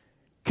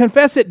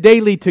 Confess it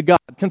daily to God.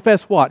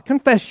 Confess what?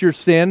 Confess your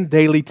sin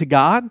daily to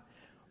God.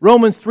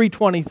 Romans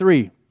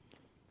 3:23.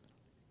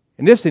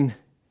 And this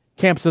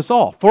encamps us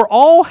all. For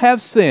all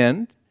have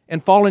sinned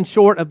and fallen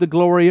short of the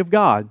glory of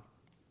God.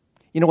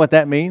 You know what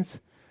that means?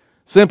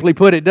 Simply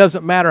put, it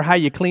doesn't matter how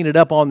you clean it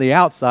up on the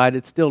outside,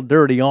 it's still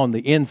dirty on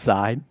the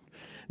inside.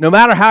 No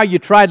matter how you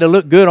try to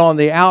look good on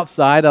the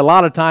outside, a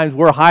lot of times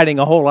we're hiding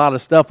a whole lot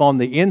of stuff on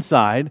the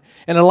inside,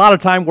 and a lot of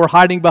time we're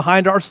hiding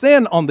behind our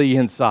sin on the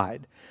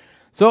inside.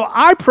 So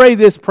I pray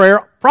this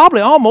prayer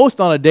probably almost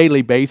on a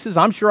daily basis.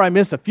 I'm sure I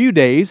miss a few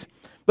days,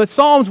 but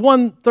Psalms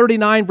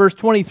 139, verse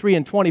 23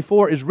 and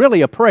 24 is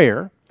really a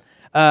prayer.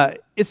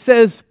 It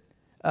says,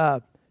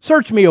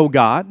 search me, O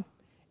God,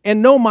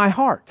 and know my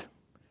heart.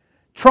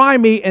 Try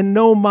me and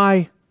know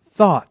my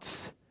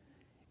thoughts.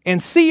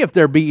 And see if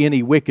there be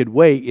any wicked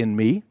way in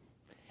me,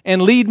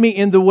 and lead me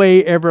in the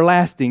way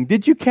everlasting.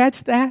 Did you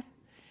catch that?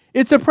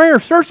 It's a prayer.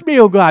 Search me,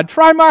 O God.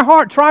 Try my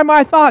heart. Try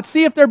my thoughts.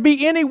 See if there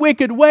be any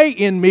wicked way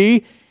in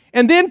me,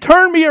 and then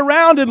turn me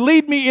around and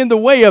lead me in the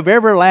way of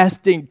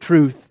everlasting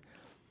truth.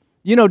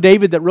 You know,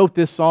 David that wrote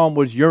this psalm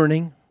was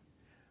yearning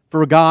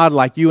for God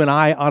like you and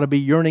I ought to be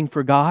yearning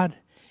for God.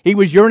 He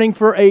was yearning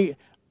for a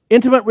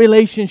intimate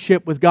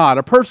relationship with God,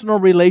 a personal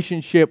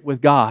relationship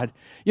with God.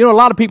 You know, a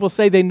lot of people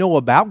say they know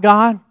about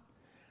God.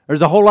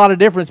 There's a whole lot of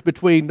difference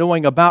between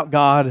knowing about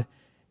God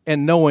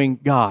and knowing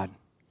God.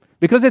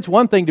 Because it's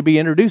one thing to be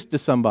introduced to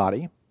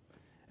somebody.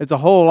 It's a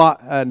whole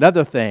lot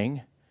another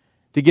thing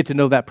to get to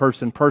know that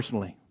person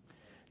personally.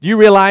 Do you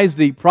realize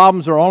the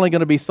problems are only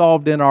going to be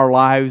solved in our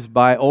lives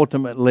by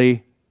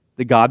ultimately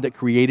the God that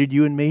created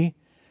you and me?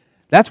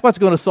 That's what's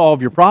going to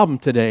solve your problem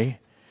today.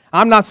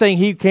 I'm not saying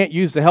He can't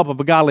use the help of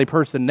a godly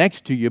person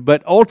next to you,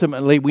 but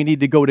ultimately we need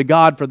to go to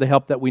God for the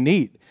help that we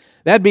need.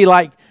 That'd be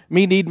like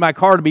me needing my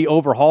car to be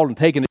overhauled and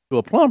taking it to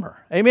a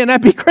plumber. Amen?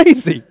 That'd be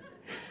crazy.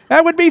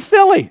 That would be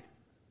silly.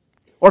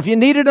 Or if you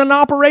needed an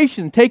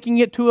operation, taking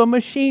it to a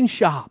machine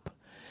shop.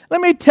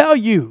 Let me tell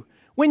you,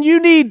 when you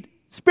need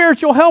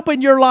spiritual help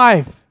in your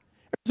life,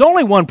 there's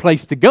only one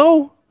place to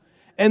go,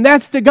 and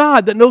that's to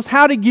God that knows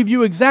how to give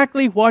you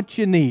exactly what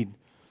you need.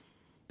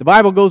 The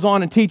Bible goes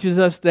on and teaches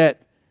us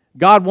that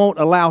God won't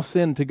allow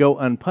sin to go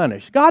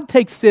unpunished. God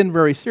takes sin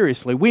very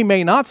seriously. We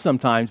may not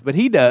sometimes, but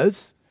He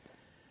does.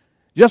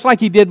 Just like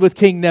He did with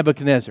King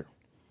Nebuchadnezzar.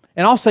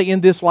 And I'll say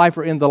in this life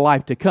or in the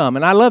life to come.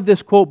 And I love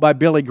this quote by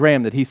Billy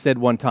Graham that he said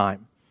one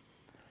time.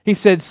 He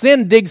said,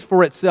 "Sin digs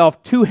for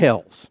itself two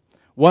hells,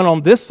 one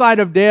on this side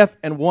of death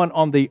and one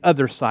on the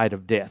other side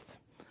of death."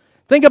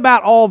 Think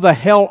about all the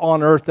hell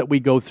on earth that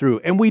we go through.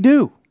 And we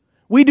do.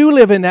 We do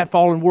live in that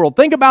fallen world.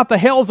 Think about the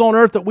hells on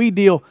earth that we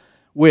deal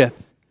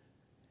with.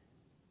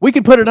 We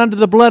can put it under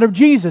the blood of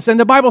Jesus. And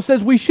the Bible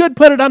says we should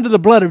put it under the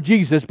blood of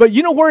Jesus. But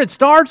you know where it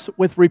starts?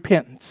 With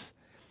repentance.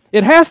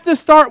 It has to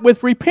start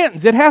with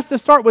repentance. It has to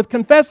start with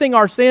confessing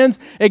our sins,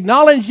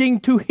 acknowledging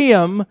to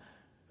Him,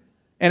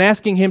 and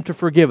asking Him to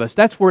forgive us.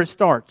 That's where it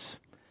starts.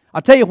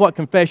 I'll tell you what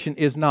confession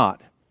is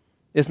not.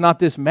 It's not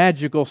this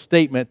magical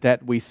statement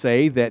that we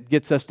say that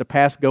gets us to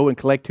pass go and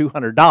collect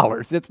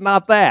 $200. It's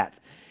not that.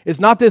 It's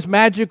not this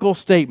magical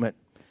statement.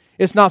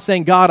 It's not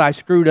saying, "God, I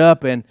screwed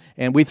up," and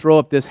we throw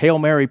up this Hail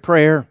Mary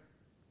prayer,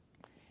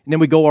 and then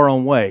we go our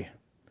own way.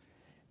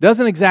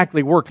 Doesn't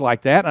exactly work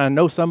like that. And I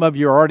know some of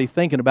you are already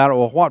thinking about it.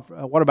 Well,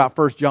 what about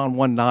 1 John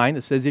 1:9?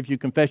 It says, "If you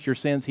confess your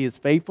sins, He is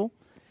faithful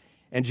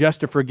and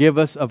just to forgive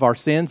us of our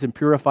sins and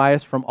purify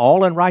us from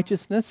all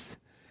unrighteousness."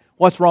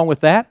 What's wrong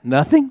with that?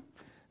 Nothing.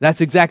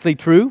 That's exactly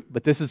true,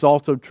 but this is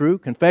also true.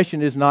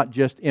 Confession is not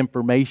just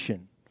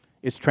information.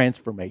 It's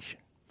transformation.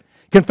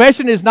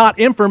 Confession is not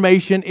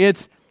information.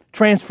 It's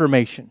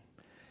transformation.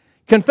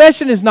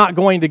 Confession is not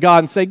going to God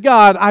and say,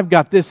 "God, I've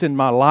got this in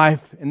my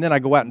life," and then I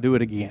go out and do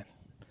it again.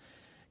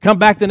 Come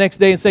back the next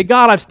day and say,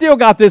 "God, I've still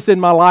got this in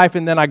my life,"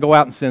 and then I go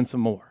out and sin some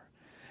more.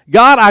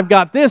 "God, I've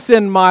got this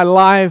in my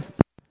life,"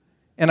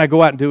 and I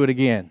go out and do it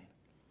again.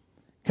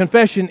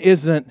 Confession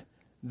isn't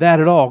that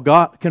at all.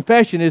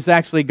 Confession is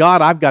actually,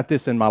 "God, I've got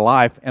this in my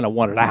life, and I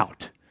want it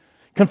out."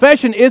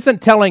 Confession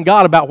isn't telling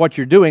God about what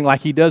you're doing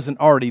like He doesn't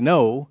already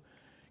know.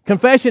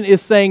 Confession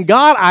is saying,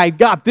 "God, I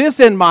got this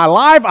in my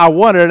life, I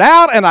want it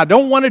out, and I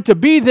don't want it to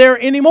be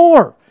there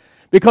anymore."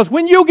 Because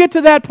when you get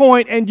to that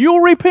point and you'll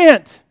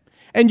repent,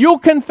 and you'll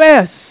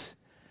confess,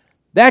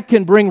 that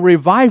can bring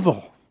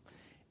revival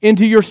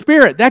into your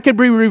spirit. That can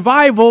bring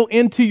revival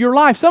into your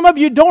life. Some of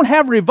you don't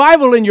have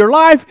revival in your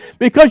life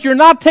because you're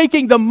not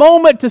taking the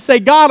moment to say,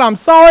 "God, I'm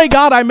sorry.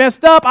 God, I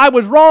messed up. I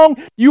was wrong.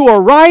 You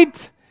are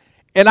right.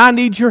 And I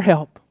need your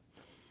help."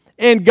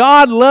 And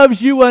God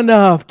loves you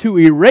enough to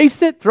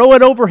erase it, throw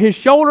it over His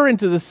shoulder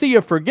into the sea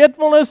of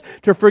forgetfulness,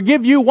 to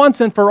forgive you once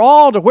and for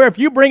all, to where if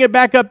you bring it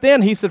back up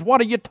then, He says, "What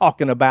are you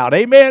talking about?"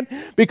 Amen?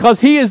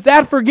 Because He is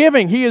that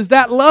forgiving. He is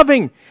that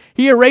loving.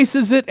 He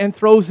erases it and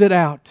throws it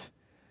out.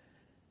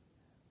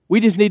 We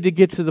just need to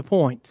get to the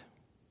point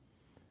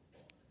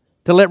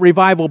to let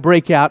revival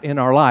break out in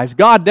our lives.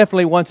 God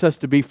definitely wants us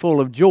to be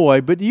full of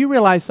joy, but do you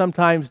realize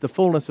sometimes the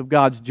fullness of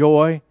God's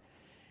joy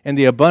and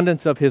the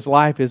abundance of His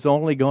life is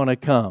only going to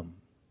come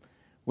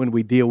when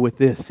we deal with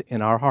this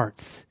in our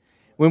hearts,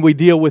 when we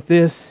deal with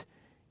this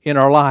in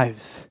our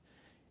lives,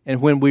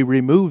 and when we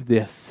remove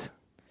this.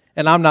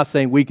 And I'm not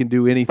saying we can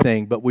do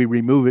anything, but we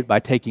remove it by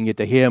taking it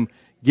to Him,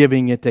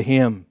 giving it to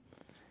Him,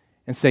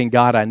 and saying,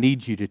 "God, I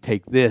need you to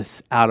take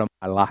this out of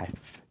my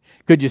life."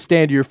 Could you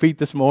stand to your feet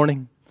this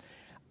morning?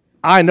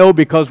 I know,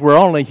 because we're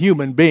only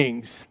human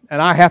beings,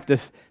 and I have to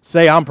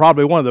say I'm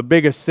probably one of the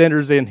biggest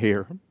sinners in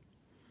here.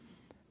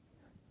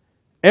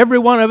 Every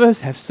one of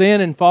us have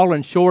sinned and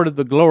fallen short of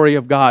the glory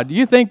of God. Do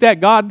you think that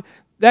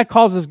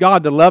causes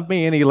God to love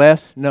me any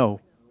less? No.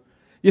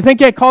 You think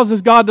that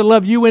causes God to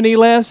love you any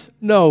less?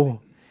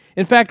 No.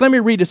 In fact, let me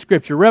read a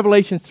scripture,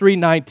 Revelation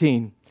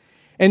 3:19.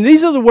 And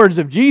these are the words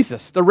of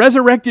Jesus, the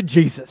resurrected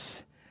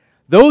Jesus.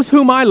 "Those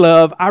whom I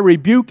love, I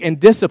rebuke and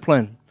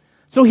discipline."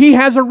 So He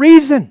has a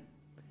reason.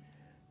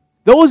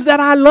 "Those that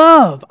I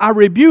love, I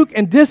rebuke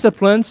and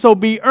discipline, so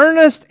be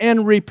earnest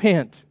and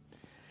repent."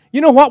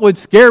 You know what would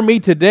scare me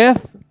to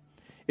death?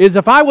 Is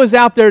if I was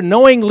out there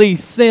knowingly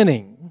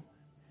sinning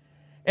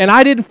and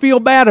I didn't feel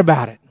bad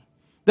about it,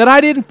 that I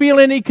didn't feel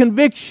any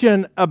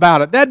conviction about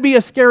it. That'd be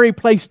a scary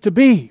place to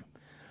be.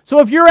 So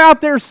if you're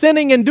out there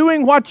sinning and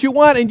doing what you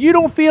want and you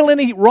don't feel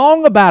any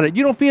wrong about it,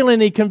 you don't feel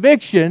any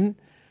conviction,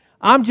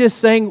 I'm just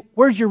saying,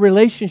 where's your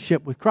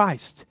relationship with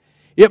Christ?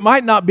 It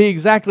might not be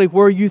exactly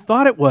where you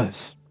thought it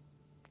was.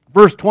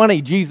 Verse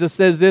 20, Jesus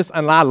says this,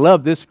 and I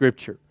love this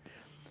scripture.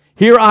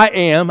 Here I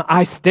am,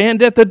 I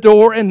stand at the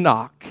door and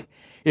knock.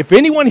 If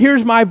anyone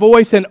hears my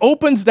voice and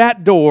opens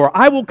that door,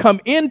 I will come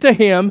into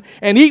him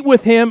and eat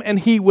with him and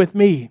he with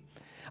me.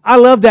 I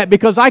love that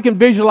because I can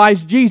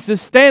visualize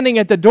Jesus standing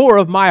at the door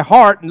of my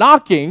heart,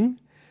 knocking,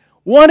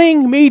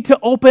 wanting me to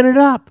open it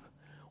up.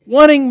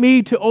 Wanting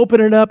me to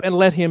open it up and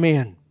let him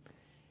in.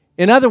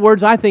 In other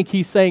words, I think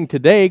he's saying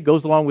today,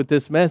 goes along with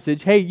this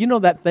message, hey, you know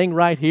that thing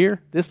right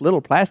here, this little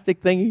plastic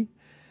thingy,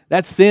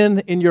 that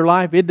sin in your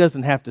life, it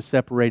doesn't have to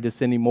separate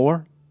us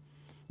anymore.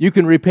 You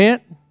can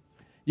repent,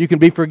 you can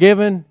be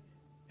forgiven,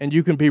 and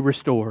you can be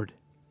restored.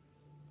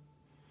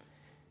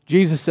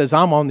 Jesus says,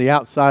 I'm on the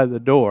outside of the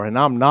door, and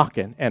I'm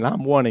knocking, and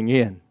I'm wanting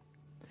in.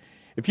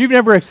 If you've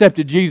never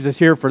accepted Jesus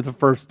here for the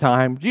first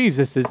time,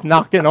 Jesus is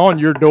knocking on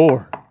your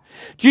door.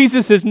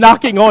 Jesus is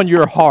knocking on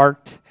your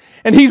heart.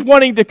 And He's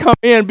wanting to come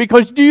in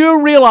because do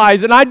you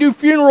realize, and I do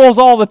funerals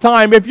all the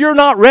time, if you're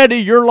not ready,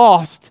 you're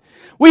lost.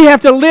 We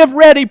have to live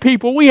ready,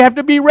 people. We have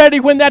to be ready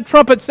when that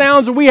trumpet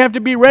sounds, and we have to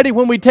be ready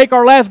when we take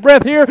our last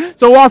breath here,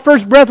 so our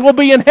first breath will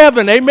be in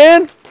heaven.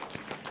 Amen?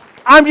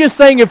 I'm just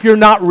saying if you're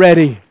not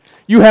ready,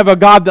 you have a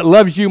God that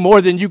loves you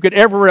more than you could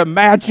ever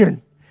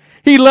imagine.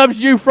 He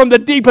loves you from the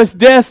deepest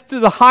depths to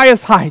the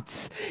highest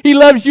heights. He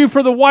loves you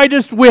for the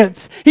widest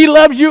widths. He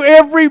loves you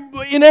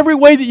in every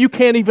way that you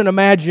can't even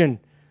imagine.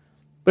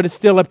 But it's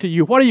still up to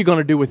you. What are you going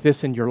to do with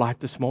this in your life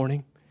this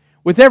morning?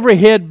 With every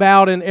head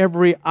bowed and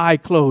every eye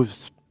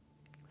closed,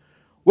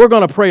 we're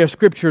going to pray a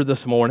scripture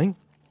this morning.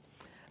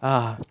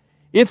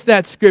 It's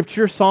that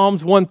scripture,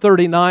 Psalms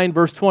 139,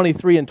 verse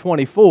 23 and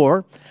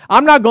 24.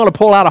 I'm not going to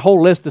pull out a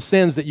whole list of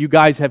sins that you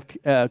guys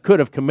could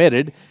have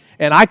committed,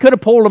 and I could have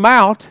pulled them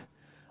out,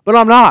 but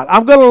I'm not.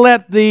 I'm going to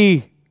let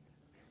the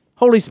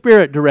Holy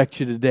Spirit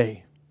direct you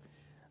today.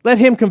 Let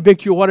Him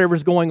convict you of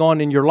whatever's going on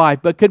in your life.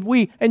 But could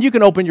we, and you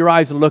can open your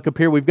eyes and look up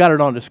here. We've got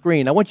it on the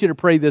screen. I want you to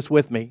pray this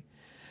with me.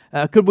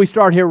 Could we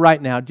start here right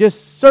now?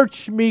 Just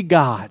search me,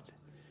 God,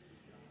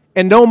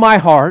 and know my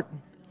heart.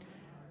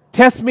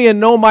 Test me and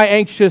know my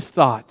anxious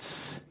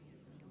thoughts.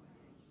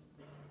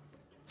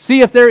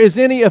 See if there is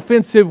any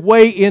offensive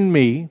way in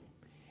me,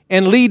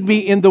 and lead me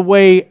in the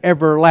way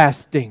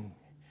everlasting.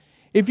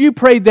 If you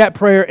prayed that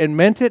prayer and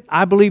meant it,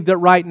 I believe that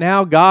right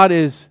now God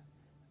is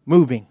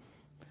moving.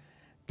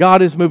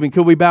 God is moving.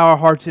 Could we bow our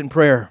hearts in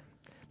prayer?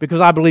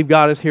 Because I believe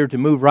God is here to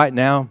move right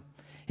now.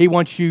 He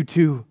wants you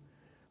to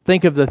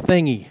think of the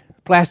thingy,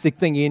 plastic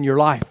thingy in your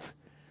life.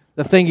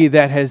 The thingy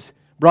that has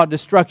brought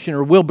destruction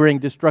or will bring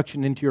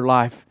destruction into your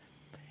life.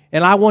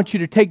 And I want you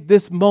to take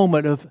this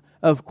moment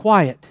of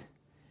quiet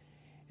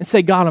and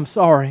say, God, I'm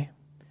sorry.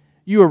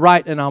 You are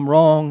right and I'm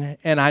wrong,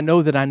 and I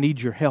know that I need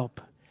your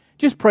help.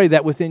 Just pray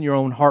that within your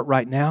own heart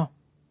right now.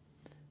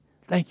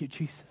 Thank you,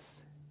 Jesus.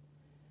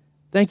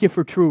 Thank you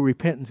for true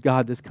repentance,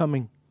 God, that's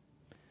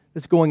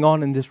going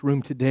on in this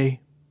room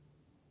today.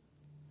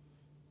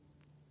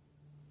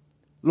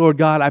 Lord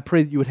God, I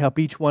pray that you would help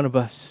each one of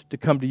us to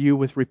come to you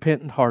with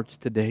repentant hearts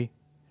today.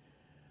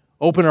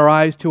 Open our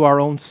eyes to our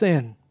own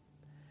sin.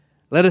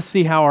 Let us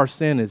see how our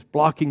sin is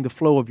blocking the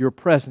flow of your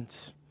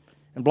presence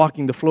and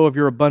blocking the flow of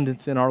your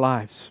abundance in our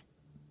lives.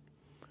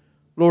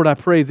 Lord, I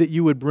pray that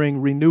you would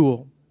bring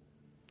renewal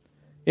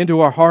into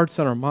our hearts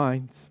and our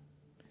minds.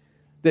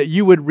 That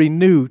you would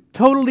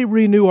totally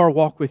renew our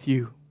walk with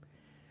you.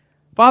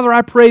 Father,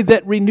 I pray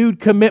that renewed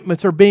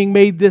commitments are being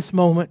made this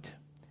moment.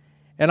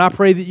 And I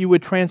pray that you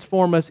would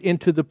transform us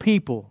into the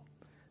people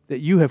that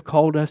you have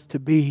called us to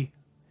be.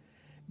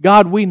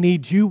 God, we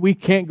need you. We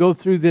can't go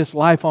through this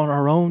life on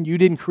our own. You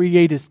didn't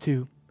create us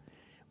to.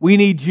 We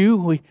need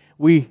you.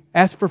 We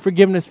ask for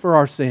forgiveness for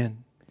our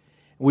sin.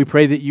 We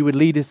pray that you would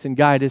lead us and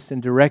guide us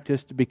and direct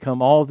us to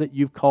become all that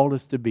you've called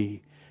us to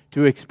be,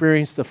 to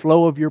experience the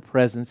flow of your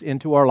presence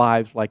into our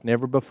lives like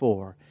never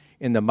before.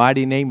 In the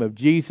mighty name of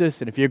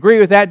Jesus. And if you agree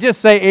with that, just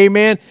say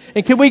amen.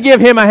 And can we give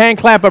Him a hand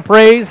clap of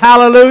praise?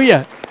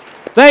 Hallelujah.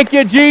 Thank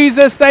you,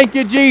 Jesus. Thank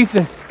you,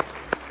 Jesus.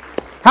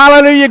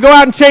 Hallelujah. Go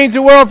out and change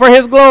the world for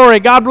His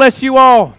glory. God bless you all.